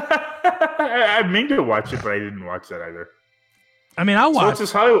 I mean to watch it, but I didn't watch that either. I mean, I'll watch. So what's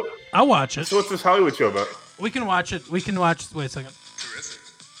this Hollywood? I'll watch it. So what's this Hollywood show about? We can watch it. Wait a second. Terrific.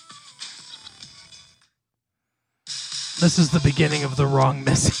 This is the beginning of The Wrong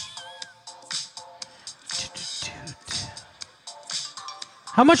Missy.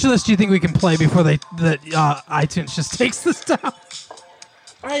 How much of this do you think we can play before iTunes just takes this down?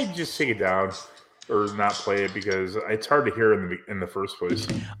 I just take it down or not play it because it's hard to hear in the first place.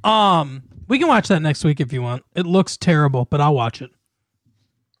 We can watch that next week if you want. It looks terrible, but I'll watch it.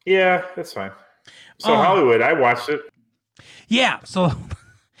 Yeah, that's fine. So Hollywood, I watched it. Yeah, so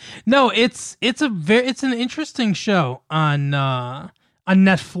No, it's an interesting show on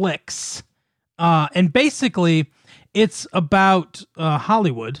Netflix, and basically it's about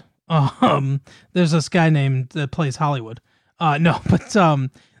Hollywood. There's this guy named that plays Hollywood. No, but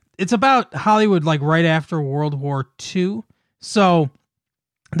it's about Hollywood like right after World War II. So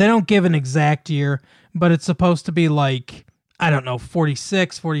they don't give an exact year, but it's supposed to be like, I don't know,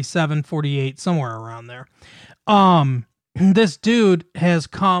 46, 47, 48, somewhere around there. This dude has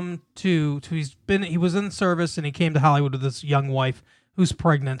come to he was in service and he came to Hollywood with this young wife who's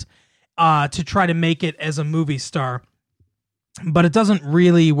pregnant, to try to make it as a movie star. But it doesn't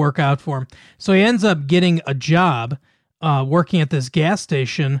really work out for him. So he ends up getting a job, working at this gas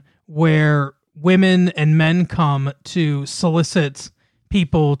station where women and men come to solicit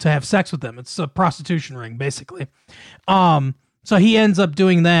people to have sex with them. It's a prostitution ring, basically. So he ends up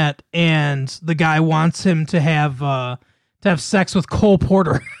doing that, and the guy wants him to have sex with Cole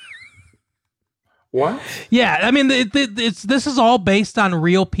Porter. What? Yeah, I mean, this is all based on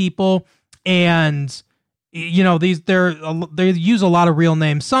real people, and you know, they use a lot of real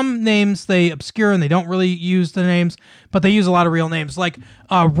names. Some names they obscure and they don't really use the names, but they use a lot of real names. Like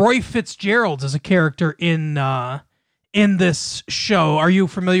Roy Fitzgerald is a character in this show. Are you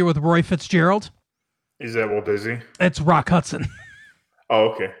familiar with Roy Fitzgerald? Is that Walt Disney? It's Rock Hudson. Oh,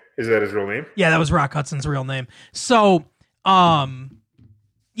 okay. Is that his real name? Yeah, that was Rock Hudson's real name. So,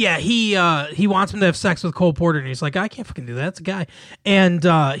 yeah, he wants him to have sex with Cole Porter, and he's like, I can't fucking do that. It's a guy. And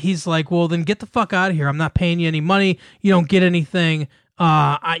he's like, well, then get the fuck out of here. I'm not paying you any money. You don't get anything.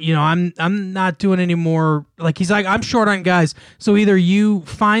 I'm not doing any more. Like, he's like, I'm short on guys. So either you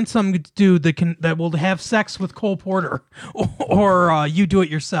find some dude that will have sex with Cole Porter, or you do it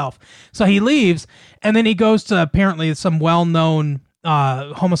yourself. So he leaves, and then he goes to apparently some well-known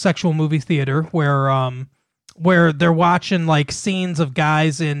homosexual movie theater where they're watching like scenes of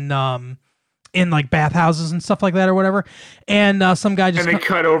guys in like bathhouses and stuff like that or whatever. And some guy just... And they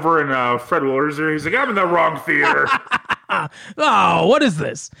cut over and Fred Willard's there. He's like, I'm in the wrong theater. Oh, what is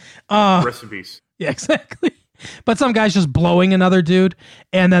this? Rest in peace. Yeah, exactly. But some guy's just blowing another dude,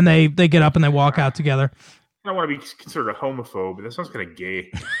 and then they get up and they walk out together. I don't want to be considered a homophobe, but that sounds kind of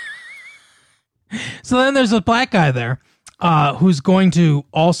gay. So then there's a black guy there who's going to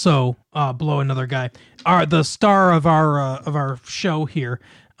also blow another guy. The star of our show here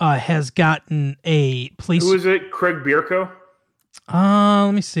has gotten a police... Who is it? Craig Bierko?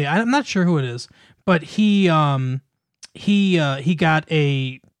 Let me see. I'm not sure who it is, but he got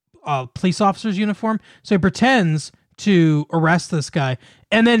a police officer's uniform, so he pretends to arrest this guy,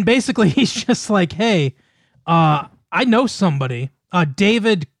 and then basically he's just like, hey, I know somebody.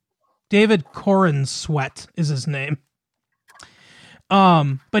 David Corin Sweat is his name.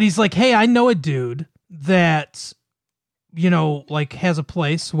 But he's like, hey, I know a dude that, you know, like has a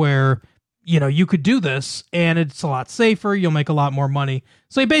place where, you know, you could do this and it's a lot safer. You'll make a lot more money.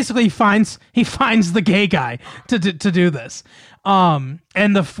 So he basically finds the gay guy to do this. And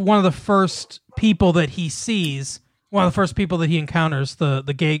one of the first people that he sees, one of the first people that he encounters, the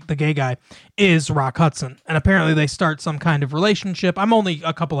gay guy, is Rock Hudson. And apparently they start some kind of relationship. I'm only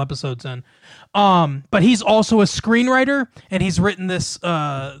a couple episodes in. But he's also a screenwriter, and he's written this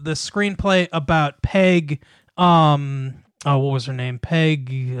screenplay about Peg. What was her name?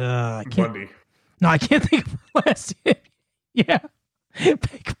 Peg. Bundy. No, I can't think of her last name. Yeah.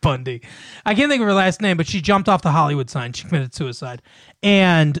 Peg Bundy. I can't think of her last name, but she jumped off the Hollywood sign. She committed suicide.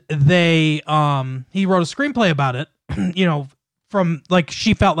 And he wrote a screenplay about it, you know, from like,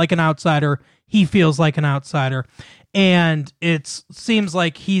 she felt like an outsider. He feels like an outsider. And it seems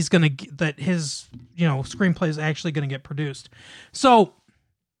like that his, you know, screenplay is actually going to get produced. So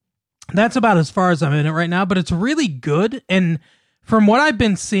that's about as far as I'm in it right now, but it's really good. And from what I've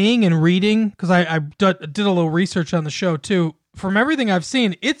been seeing and reading, because I did a little research on the show too, from everything I've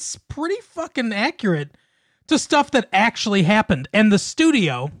seen, it's pretty fucking accurate to stuff that actually happened. And the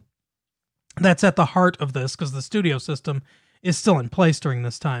studio that's at the heart of this, because the studio system is still in place during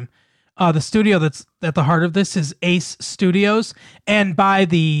this time, the studio that's at the heart of this is Ace Studios. And by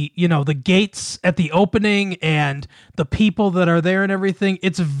the, you know, the gates at the opening and the people that are there and everything,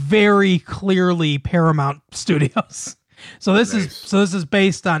 it's very clearly Paramount Studios. So this is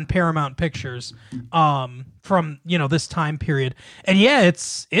based on Paramount Pictures, from, you know, this time period. And yeah,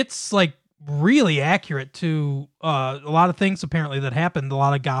 it's like really accurate to a lot of things apparently that happened, a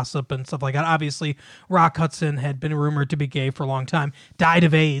lot of gossip and stuff like that. Obviously, Rock Hudson had been rumored to be gay for a long time, died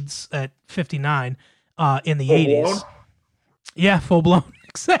of AIDS at 59 in the 80s. Blown? Yeah, full blown.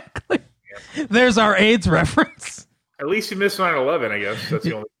 Exactly. Yeah. There's our AIDS reference. At least he missed 9/11, I guess. That's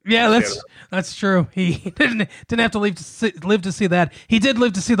the only. Yeah, that's true. He didn't have to live to see that. He did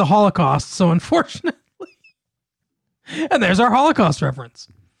live to see the Holocaust, so unfortunately. And there's our Holocaust reference.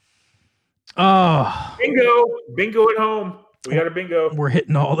 Oh, bingo at home. We got a bingo. We're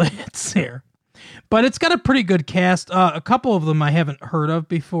hitting all the hits here, but it's got a pretty good cast. A couple of them I haven't heard of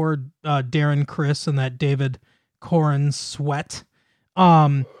before. Darren Criss and that David Corn Sweat.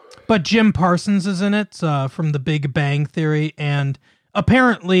 But Jim Parsons is in it from The Big Bang Theory, and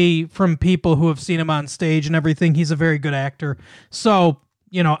apparently from people who have seen him on stage and everything, he's a very good actor. So,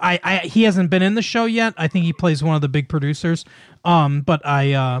 you know, he hasn't been in the show yet. I think he plays one of the big producers. But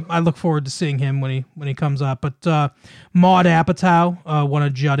I look forward to seeing him when he comes up. But Maud Apatow, one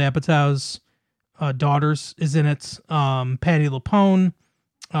of Judd Apatow's daughters, is in it. Patti LuPone,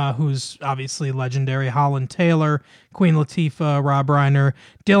 who's obviously legendary, Holland Taylor, Queen Latifah, Rob Reiner,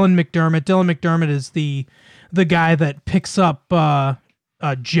 Dylan McDermott. Dylan McDermott is the guy that picks up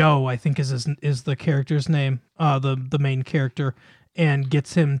Joe, I think is the character's name, the main character, and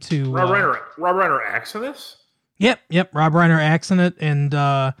gets him to Rob Reiner acts in this? Yep. Rob Reiner acts in it, and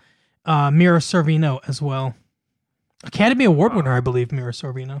Mira Sorvino as well. Academy Award winner, I believe, Mira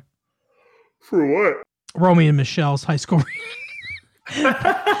Sorvino. For what? Romy and Michelle's high school.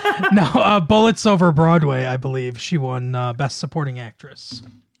 No, Bullets Over Broadway, I believe. She won Best Supporting Actress.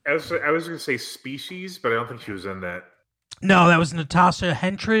 I was going to say Species, but I don't think she was in that. No, that was Natasha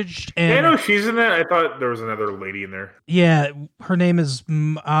Henstridge. And yeah, no, she's in that. I thought there was another lady in there. Yeah, her name is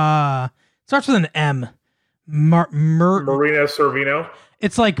starts with an M. Marina Sorvino.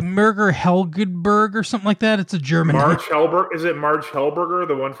 It's like Merger Helgenberg or something like that. It's a German. Marge Helberger. Is it Marge Helberger,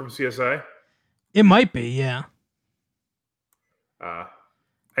 the one from CSI? It might be, yeah.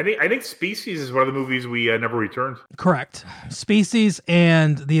 I think Species is one of the movies we never returned. Correct. Species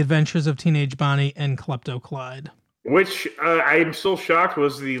and The Adventures of Teenage Bonnie and Klepto Clyde. Which I'm still shocked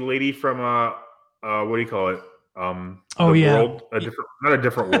was the lady from what do you call it? World, not a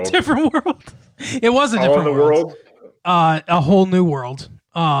different world. A different world. It was a different world. A whole new world.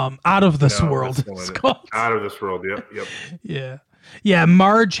 Out of this world. It's called. Out of this world. Yep. Yeah.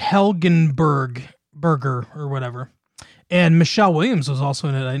 Marge Helgenberg or whatever. And Michelle Williams was also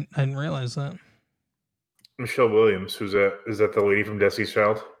in it. I didn't realize that. Michelle Williams, who's that? Is that the lady from Destiny's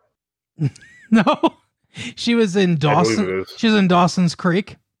Child? No, she was in Dawson. She was in Dawson's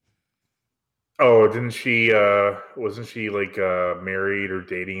Creek. Oh, didn't she? Wasn't she like married or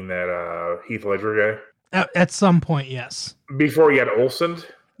dating that Heath Ledger guy? At some point, yes. Before he got Olsen.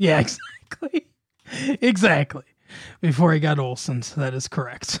 Yeah, exactly. Before he got Olsen, that is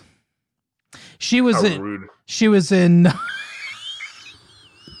correct. She was in. Rude. She was in.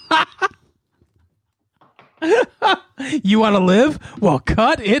 You want to live? Well,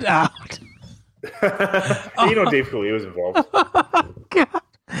 cut it out. You know, Dave Coulier was involved. God.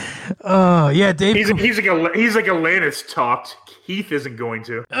 Oh yeah, Dave. He's like Alanis talked. Heath isn't going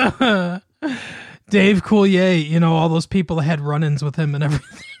to. Dave Coulier, you know, all those people that had run-ins with him and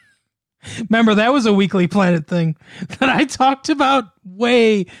everything. Remember, that was a Weekly Planet thing that I talked about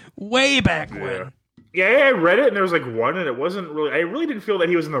way back when. Yeah, I read it, and there was like one, and it wasn't really. I really didn't feel that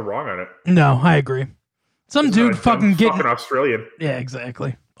he was in the wrong on it. No, I agree. Some dude fucking Australian. Yeah,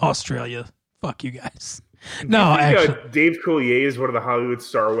 exactly. Australia. Fuck you guys. No, actually, Dave Coulier is one of the Hollywood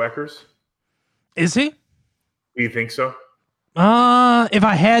star whackers. Is he? Do you think so? If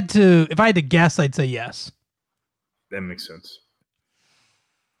I had to guess, I'd say yes. That makes sense.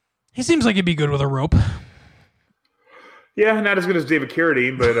 He seems like he'd be good with a rope. Yeah, not as good as David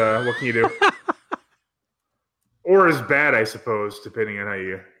Carradine, but what can you do? Or as bad, I suppose, depending on how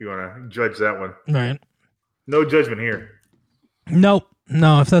you want to judge that one. Right. No judgment here. Nope.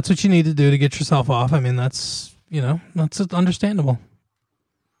 No, if that's what you need to do to get yourself off, I mean, that's understandable.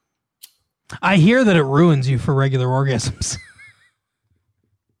 I hear that it ruins you for regular orgasms.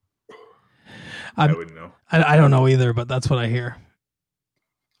 I wouldn't know. I don't know either, but that's what I hear.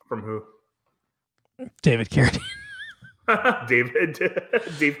 From who? David Carradine.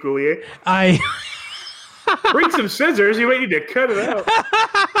 Dave Coulier. Bring some scissors. You might need to cut it out.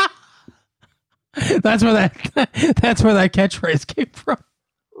 That's where that catchphrase came from.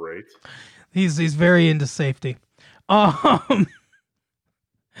 Right. He's very into safety. Yeah,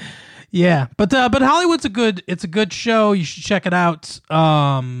 but Hollywood's a good show. You should check it out.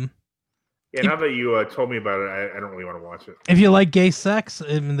 Yeah, now that you told me about it, I don't really want to watch it. If you like gay sex,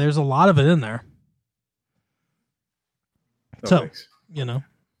 I mean, there's a lot of it in there. Thanks. You know,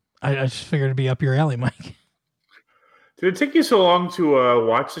 I just figured it'd be up your alley, Mike. Did it take you so long to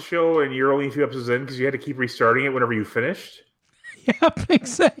watch the show and you're only a few episodes in because you had to keep restarting it whenever you finished? Yep,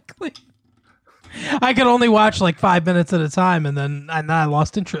 exactly. I could only watch like 5 minutes at a time, and then I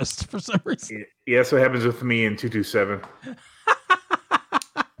lost interest for some reason. Yeah, that's what happens with me in 227.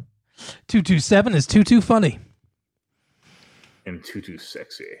 227 is too funny. And 22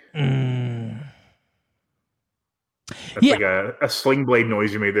 sexy. Mm. That's like a sling blade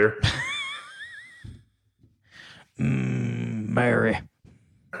noise you made there. Mary.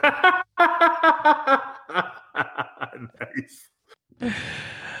 Nice.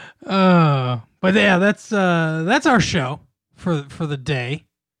 But yeah, that's our show for the day,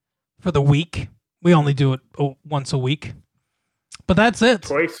 for the week. We only do it once a week, but that's it.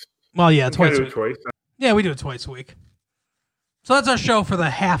 Twice. Well, yeah, You twice. gotta A do it week. twice. Yeah, we do it twice a week. So that's our show for the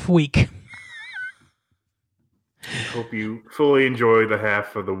half week. Hope you fully enjoy the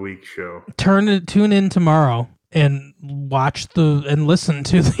half of the week show. Tune in tomorrow and listen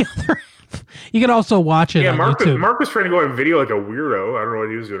to the other half. You can also watch it on YouTube. Mark was trying to go on video like a weirdo. I don't know what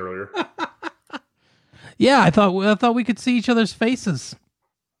he was doing earlier. Yeah, I thought we could see each other's faces.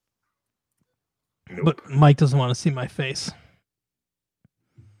 Nope. But Mike doesn't want to see my face.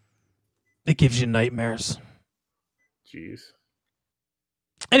 It gives you nightmares. Jeez.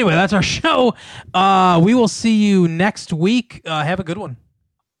 Anyway, that's our show. We will see you next week. Have a good one.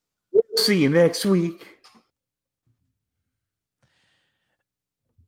 See you next week.